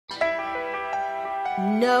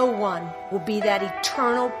No one will be that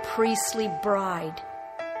eternal priestly bride,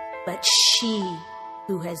 but she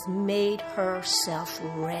who has made herself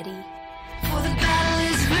ready. For the battle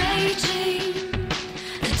is raging,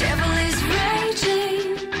 the devil is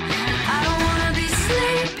raging, I don't want to be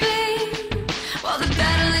sleeping while the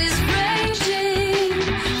battle is raging.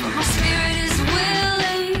 For my spirit is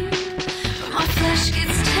willing, but my flesh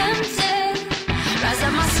gets tempted. Rise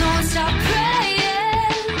up my soul and stop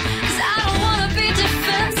praying, 'cause I don't want to be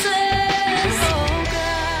defenseless. Oh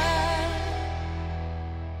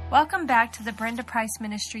God. Welcome back to the Brenda Price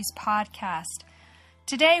Ministries podcast.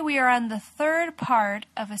 Today we are on the third part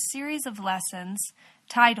of a series of lessons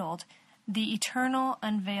titled The Eternal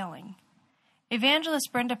Unveiling.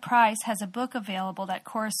 Evangelist Brenda Price has a book available that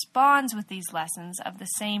corresponds with these lessons of the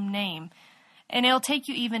same name, and it'll take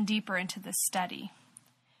you even deeper into this study.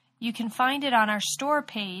 You can find it on our store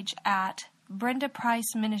page at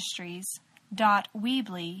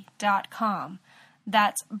brendapriceministries.weebly.com.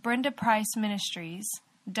 That's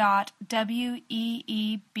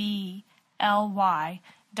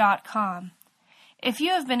brendapriceministries.weebly.com. If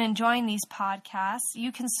you have been enjoying these podcasts,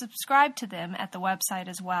 you can subscribe to them at the website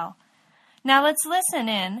as well. Now let's listen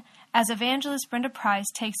in as Evangelist Brenda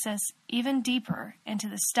Price takes us even deeper into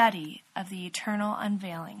the study of the eternal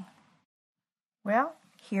unveiling. Well,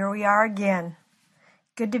 here we are again.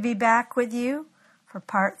 Good to be back with you for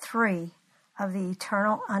part 3 of the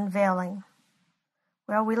eternal unveiling.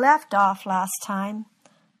 Well, we left off last time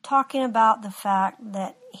talking about the fact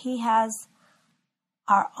that He has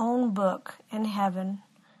our own book in heaven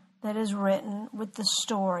that is written with the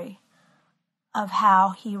story of how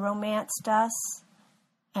He romanced us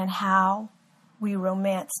and how we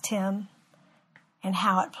romanced Him and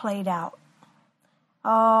how it played out.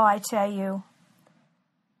 Oh, I tell you,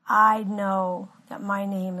 I know that my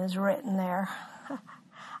name is written there.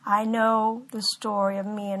 I know the story of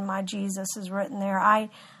me and my Jesus is written there. I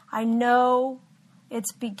know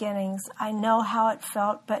its beginnings. I know how it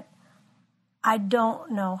felt, but I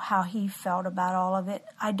don't know how He felt about all of it.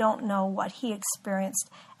 I don't know what He experienced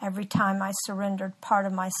every time I surrendered part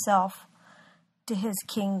of myself to His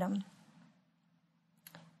kingdom.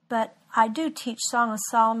 But I do teach Song of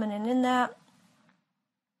Solomon, and in that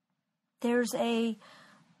there's a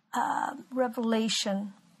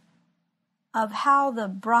revelation of how the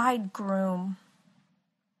bridegroom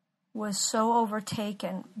was so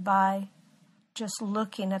overtaken by just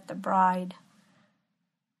looking at the bride.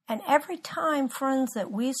 And every time, friends,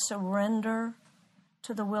 that we surrender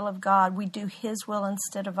to the will of God, we do His will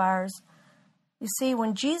instead of ours. You see,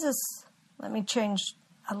 when Jesus, let me change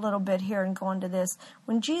a little bit here and go into this.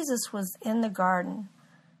 When Jesus was in the Garden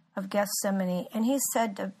of Gethsemane, and He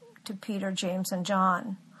said to Peter, James, and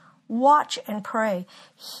John, watch and pray.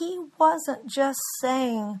 He wasn't just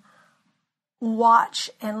saying, watch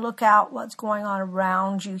and look out what's going on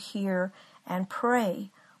around you here and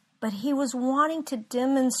pray. But He was wanting to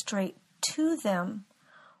demonstrate to them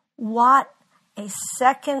what a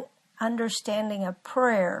second understanding of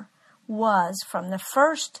prayer was from the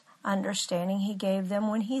first understanding He gave them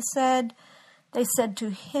when they said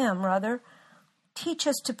to Him, teach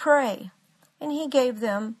us to pray. And He gave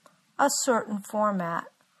them a certain format.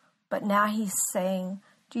 But now He's saying,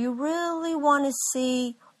 do you really want to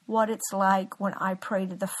see what it's like when I pray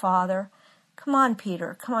to the Father? Come on,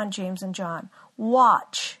 Peter. Come on, James and John.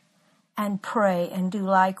 Watch and pray and do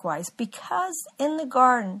likewise. Because in the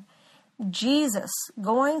garden, Jesus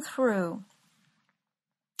going through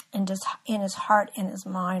in His heart and His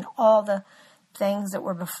mind all the things that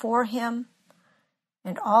were before Him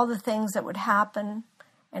and all the things that would happen.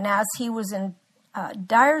 And as He was in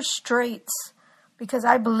dire straits, because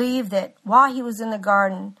I believe that while He was in the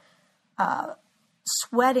garden,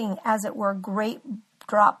 sweating, as it were, great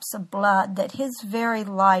drops of blood, that His very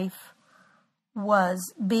life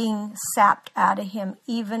was being sapped out of Him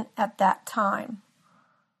even at that time.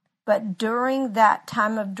 But during that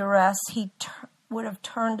time of duress, He would have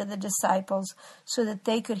turned to the disciples so that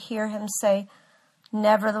they could hear Him say,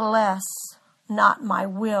 nevertheless, not my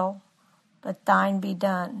will, but thine be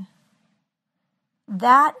done.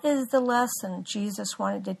 That is the lesson Jesus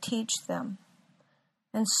wanted to teach them.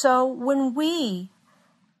 And so when we,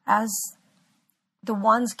 as the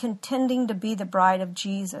ones contending to be the bride of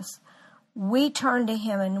Jesus, we turn to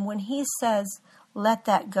Him, and when He says, let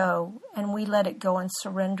that go, and we let it go and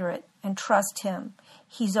surrender it and trust Him,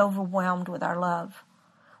 He's overwhelmed with our love.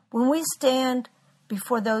 When we stand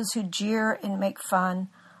before those who jeer and make fun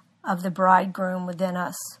of the bridegroom within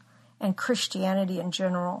us and Christianity in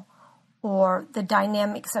general, or the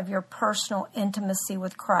dynamics of your personal intimacy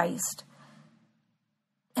with Christ,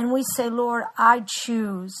 And we say, Lord, I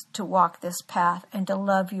choose to walk this path and to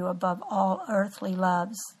love you above all earthly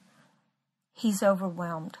loves. He's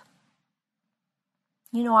overwhelmed.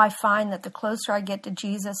 You know, I find that the closer I get to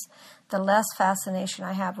Jesus, the less fascination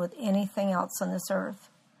I have with anything else on this earth.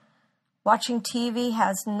 Watching TV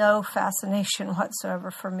has no fascination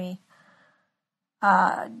whatsoever for me.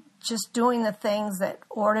 Just doing the things that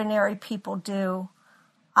ordinary people do.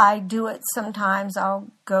 I do it sometimes.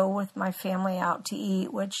 I'll go with my family out to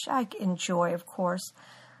eat, which I enjoy, of course.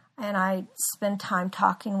 And I spend time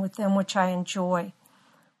talking with them, which I enjoy.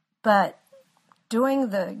 But doing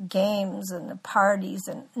the games and the parties,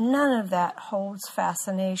 and none of that holds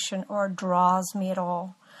fascination or draws me at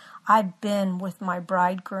all. I've been with my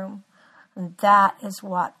bridegroom, and that is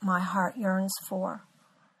what my heart yearns for.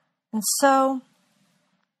 And so,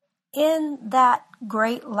 in that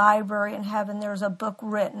great library in heaven, there's a book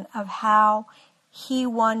written of how he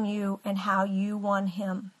won you and how you won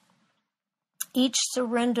him. Each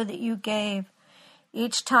surrender that you gave,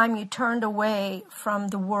 each time you turned away from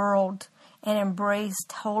the world and embraced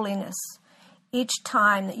holiness, each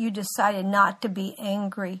time that you decided not to be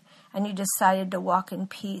angry and you decided to walk in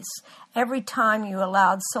peace, every time you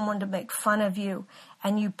allowed someone to make fun of you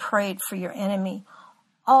and you prayed for your enemy,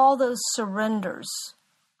 all those surrenders,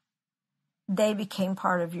 they became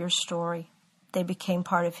part of your story. They became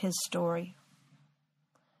part of his story.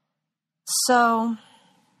 So,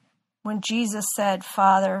 when Jesus said,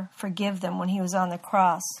 Father, forgive them, when he was on the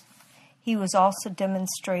cross, he was also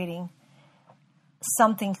demonstrating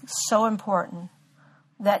something so important,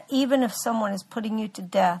 that even if someone is putting you to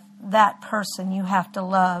death, that person you have to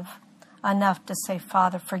love enough to say,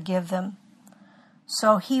 Father, forgive them.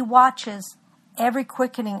 So he watches every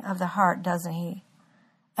quickening of the heart, doesn't he?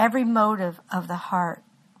 Every motive of the heart.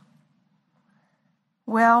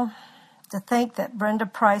 Well, to think that Brenda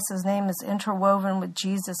Price's name is interwoven with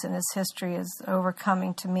Jesus in his history is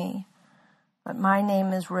overcoming to me. But my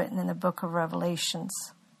name is written in the book of Revelations.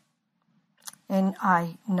 And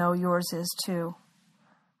I know yours is too.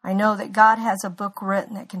 I know that God has a book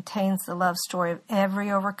written that contains the love story of every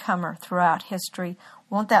overcomer throughout history.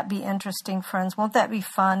 Won't that be interesting, friends? Won't that be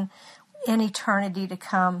fun in eternity to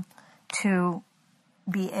come, to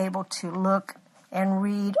be able to look and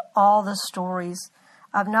read all the stories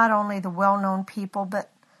of not only the well-known people,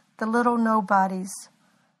 but the little nobodies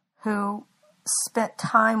who spent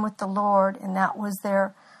time with the Lord, and that was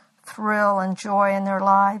their thrill and joy in their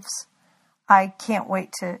lives. I can't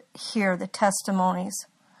wait to hear the testimonies.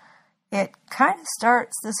 It kind of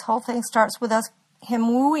starts, this whole thing starts with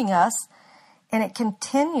him wooing us, and it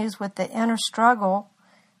continues with the inner struggle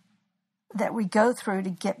that we go through to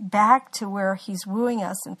get back to where he's wooing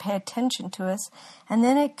us and pay attention to us. And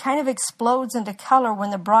then it kind of explodes into color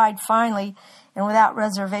when the bride finally, and without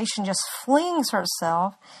reservation, just flings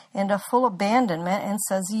herself into full abandonment and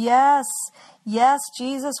says, yes, yes,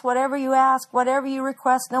 Jesus, whatever you ask, whatever you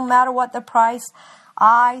request, no matter what the price,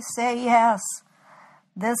 I say yes.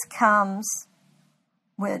 This comes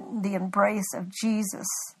when the embrace of Jesus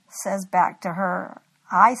says back to her,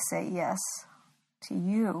 I say yes to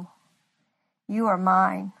you. You are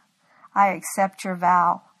mine. I accept your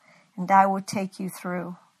vow, and I will take you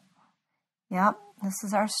through. Yep, this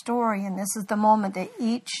is our story, and this is the moment that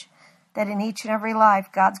in each and every life,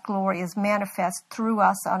 God's glory is manifest through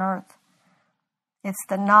us on earth. It's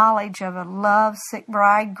the knowledge of a love-sick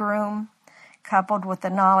bridegroom, coupled with the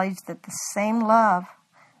knowledge that the same love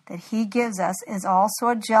that he gives us is also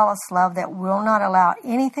a jealous love that will not allow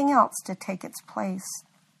anything else to take its place.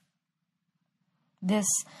 This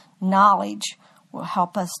knowledge will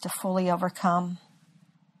help us to fully overcome.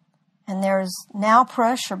 And there's now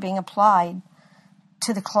pressure being applied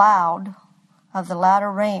to the cloud of the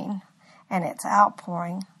latter rain and its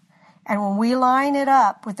outpouring. And when we line it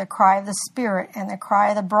up with the cry of the Spirit and the cry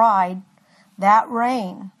of the bride, that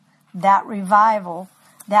rain, that revival,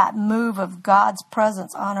 that move of God's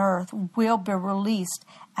presence on earth will be released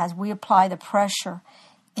as we apply the pressure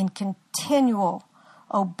in continual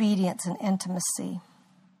obedience and intimacy.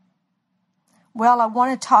 Well, I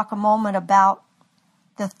want to talk a moment about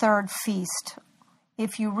the third feast.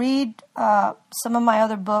 If you read some of my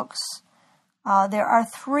other books, there are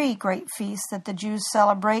 3 great feasts that the Jews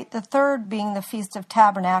celebrate, the third being the Feast of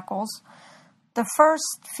Tabernacles. The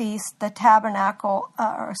first feast, the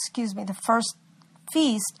first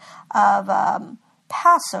feast of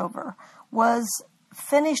Passover was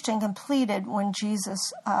finished and completed when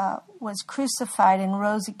Jesus was crucified and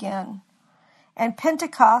rose again. And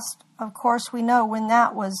Pentecost, of course, we know when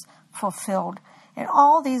that was fulfilled. And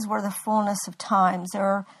all these were the fullness of times. There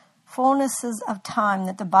are fullnesses of time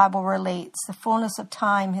that the Bible relates. The fullness of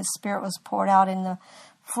time, his Spirit was poured out in the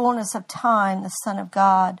fullness of time, the Son of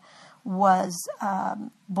God was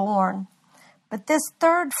born. But this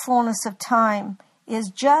third fullness of time is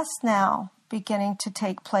just now beginning to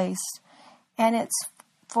take place. And its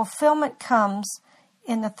fulfillment comes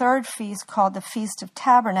in the third feast called the Feast of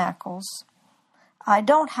Tabernacles. I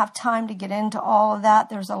don't have time to get into all of that.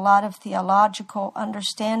 There's a lot of theological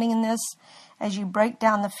understanding in this as you break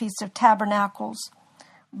down the Feast of Tabernacles.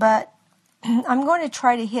 But I'm going to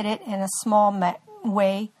try to hit it in a small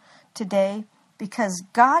way today because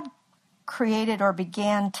God created or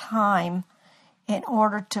began time in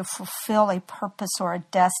order to fulfill a purpose or a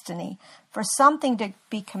destiny. For something to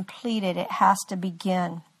be completed, it has to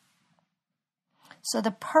begin. So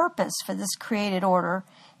the purpose for this created order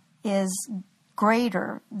is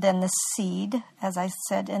greater than the seed, as I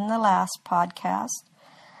said in the last podcast,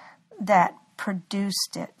 that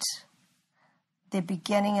produced it. The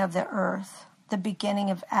beginning of the earth, the beginning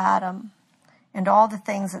of Adam, and all the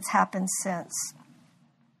things that's happened since.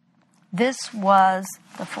 This was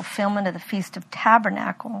the fulfillment of the Feast of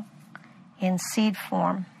Tabernacle in seed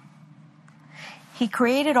form. He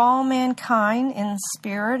created all mankind in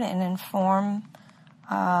spirit and in form,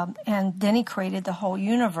 and then he created the whole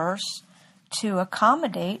universe to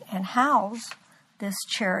accommodate and house this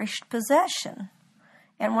cherished possession.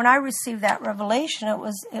 And when I received that revelation, it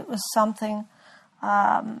was something,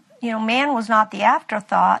 man was not the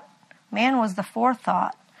afterthought, man was the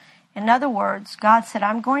forethought. In other words, God said,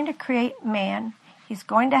 I'm going to create man. He's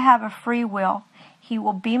going to have a free will. He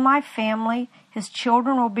will be my family. His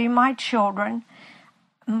children will be my children.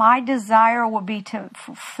 My desire will be to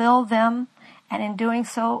fulfill them. And in doing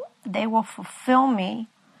so, they will fulfill me.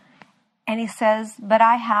 And he says, but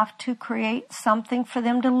I have to create something for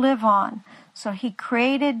them to live on. So he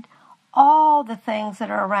created all the things that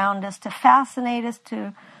are around us to fascinate us,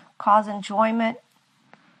 to cause enjoyment.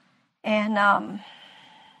 And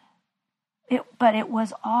but it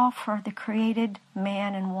was all for the created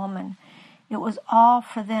man and woman. It was all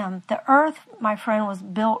for them. The earth, my friend, was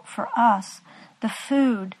built for us. The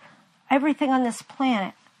food, everything on this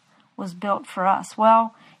planet was built for us.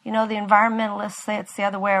 Well, the environmentalists say it's the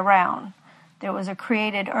other way around. There was a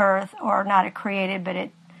created earth, or not a created, but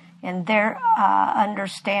in their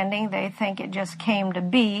understanding, they think it just came to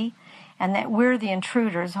be, and that we're the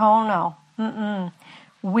intruders. Oh, no.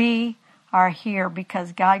 We are here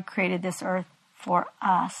because God created this earth for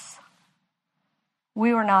us.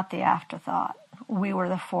 We were not the afterthought. We were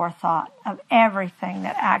the forethought of everything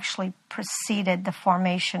that actually preceded the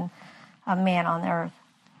formation of man on the earth.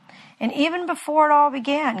 And even before it all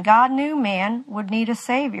began, God knew man would need a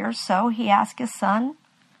Savior, so he asked his Son,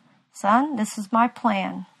 this is my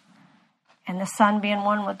plan. And the Son, being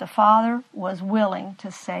one with the Father, was willing to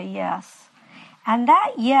say yes. And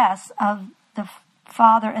that yes of the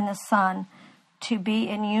Father and the Son to be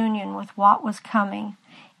in union with what was coming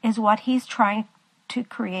is what he's trying to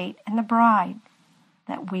create in the bride,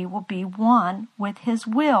 that we will be one with his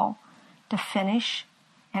will to finish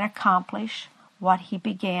and accomplish what he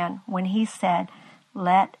began when he said,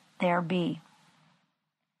 let there be.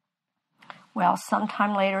 Well,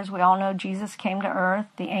 sometime later, as we all know, Jesus came to earth.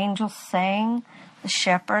 The angels sang, the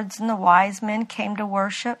shepherds and the wise men came to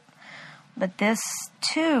worship. But this,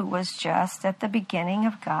 too, was just at the beginning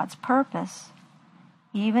of God's purpose.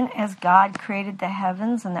 Even as God created the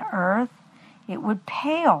heavens and the earth, it would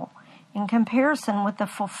pale in comparison with the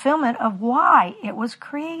fulfillment of why it was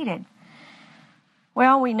created.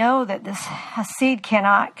 Well, we know that a seed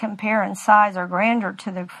cannot compare in size or grandeur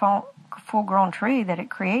to the full-grown tree that it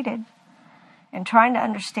created. And trying to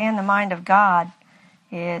understand the mind of God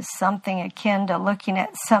is something akin to looking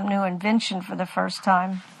at some new invention for the first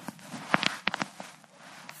time.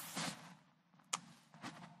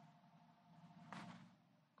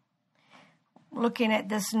 Looking at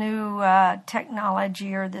this new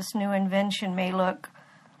technology or this new invention may look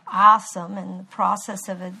awesome, and the process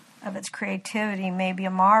of its creativity may be a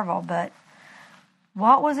marvel, but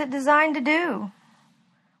what was it designed to do?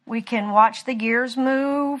 We can watch the gears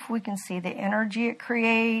move, we can see the energy it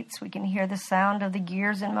creates, we can hear the sound of the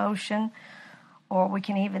gears in motion, or we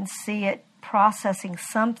can even see it processing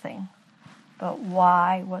something. But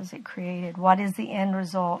why was it created? What is the end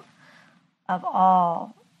result of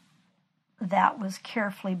all that was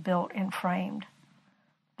carefully built and framed?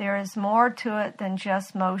 There is more to it than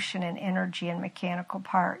just motion and energy and mechanical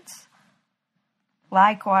parts.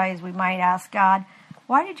 Likewise, we might ask God,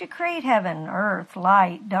 why did you create heaven, earth,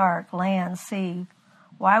 light, dark, land, sea?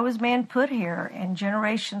 Why was man put here and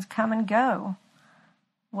generations come and go?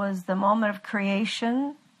 Was the moment of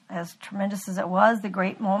creation, as tremendous as it was, the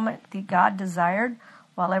great moment that God desired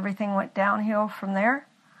while everything went downhill from there?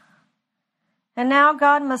 And now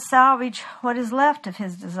God must salvage what is left of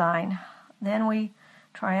his design. Then we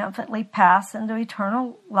triumphantly pass into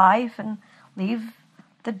eternal life and leave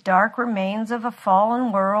the dark remains of a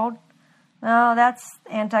fallen world. No, that's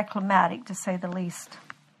anticlimactic, to say the least.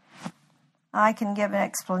 I can give an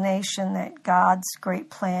explanation that God's great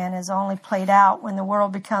plan is only played out when the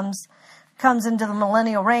world comes into the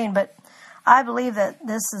millennial reign, but I believe that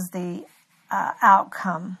this is the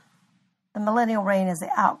outcome. The millennial reign is the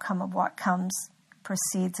outcome of what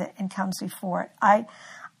precedes it and comes before it. I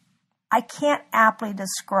can't aptly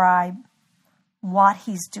describe what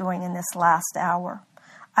he's doing in this last hour.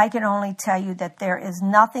 I can only tell you that there is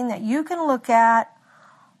nothing that you can look at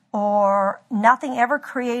or nothing ever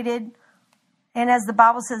created. And as the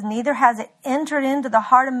Bible says, neither has it entered into the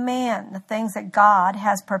heart of man the things that God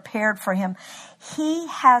has prepared for him. He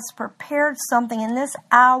has prepared something in this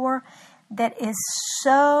hour that is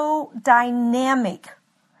so dynamic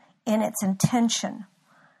in its intention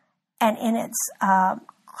and in its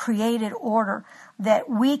created order that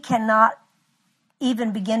we cannot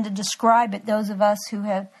even begin to describe it, those of us who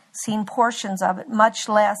have seen portions of it, much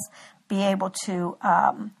less be able to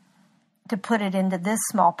put it into this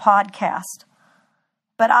small podcast.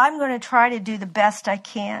 But I'm going to try to do the best I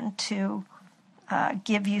can to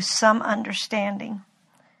give you some understanding.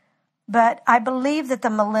 But I believe that the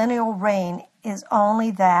millennial reign is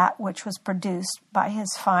only that which was produced by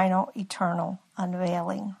his final eternal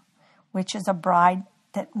unveiling, which is a bride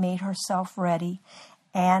that made herself ready,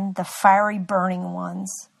 and the fiery burning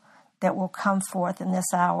ones that will come forth in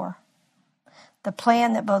this hour. The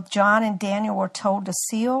plan that both John and Daniel were told to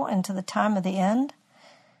seal until the time of the end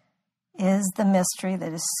is the mystery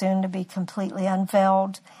that is soon to be completely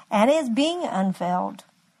unveiled and is being unveiled.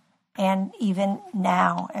 And even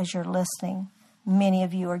now, as you're listening, many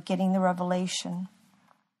of you are getting the revelation.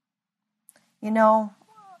 You know,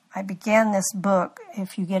 I began this book,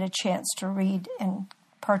 if you get a chance to read and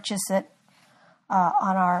purchase it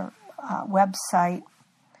on our website,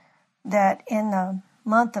 that in the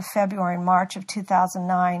month of February and March of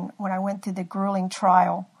 2009, when I went through the grueling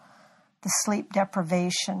trial, the sleep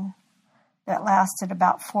deprivation that lasted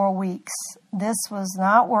about 4 weeks, this was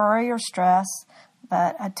not worry or stress,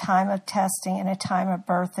 but a time of testing and a time of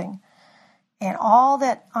birthing. And all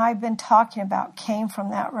that I've been talking about came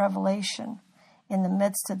from that revelation in the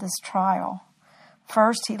midst of this trial.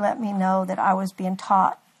 First, he let me know that I was being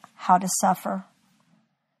taught how to suffer,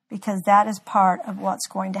 because that is part of what's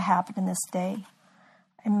going to happen in this day.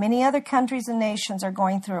 And many other countries and nations are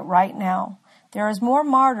going through it right now. There is more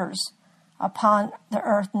martyrs upon the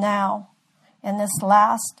earth now in this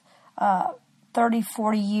last 30,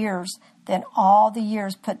 40 years than all the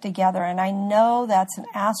years put together. And I know that's an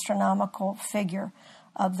astronomical figure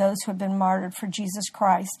of those who have been martyred for Jesus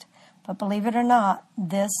Christ. But believe it or not,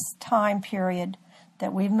 this time period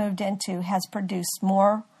that we've moved into has produced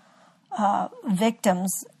more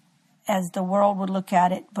victims, as the world would look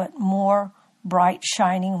at it, but more bright,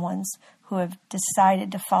 shining ones who have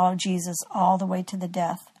decided to follow Jesus all the way to the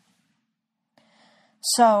death.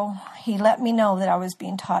 So he let me know that I was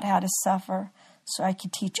being taught how to suffer so I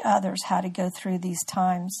could teach others how to go through these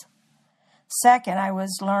times. Second, I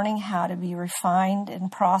was learning how to be refined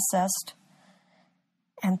and processed.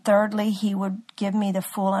 And thirdly, he would give me the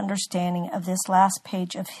full understanding of this last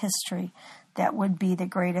page of history that would be the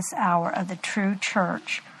greatest hour of the true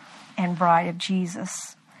church and bride of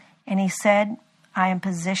Jesus. And he said, I am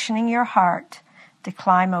positioning your heart to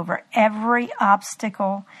climb over every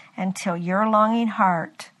obstacle until your longing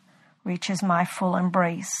heart reaches my full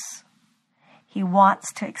embrace. He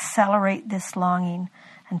wants to accelerate this longing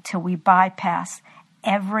until we bypass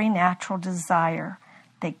every natural desire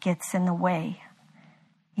that gets in the way.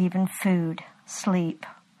 Even food, sleep,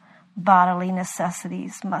 bodily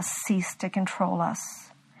necessities must cease to control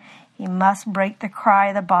us. He must break the cry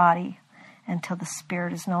of the body until the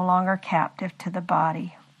spirit is no longer captive to the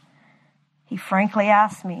body. He frankly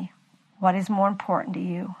asked me, what is more important to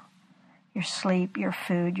you? Your sleep, your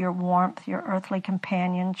food, your warmth, your earthly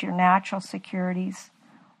companions, your natural securities,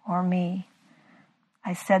 or me?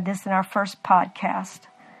 I said this in our first podcast,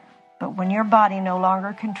 but when your body no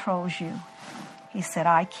longer controls you, he said,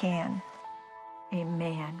 I can.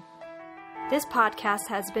 Amen. This podcast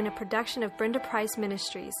has been a production of Brenda Price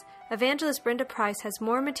Ministries. Evangelist Brenda Price has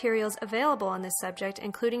more materials available on this subject,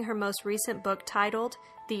 including her most recent book titled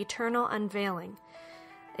The Eternal Unveiling.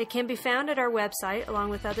 It can be found at our website, along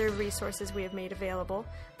with other resources we have made available.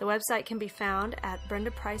 The website can be found at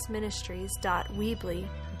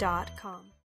brendapriceministries.weebly.com.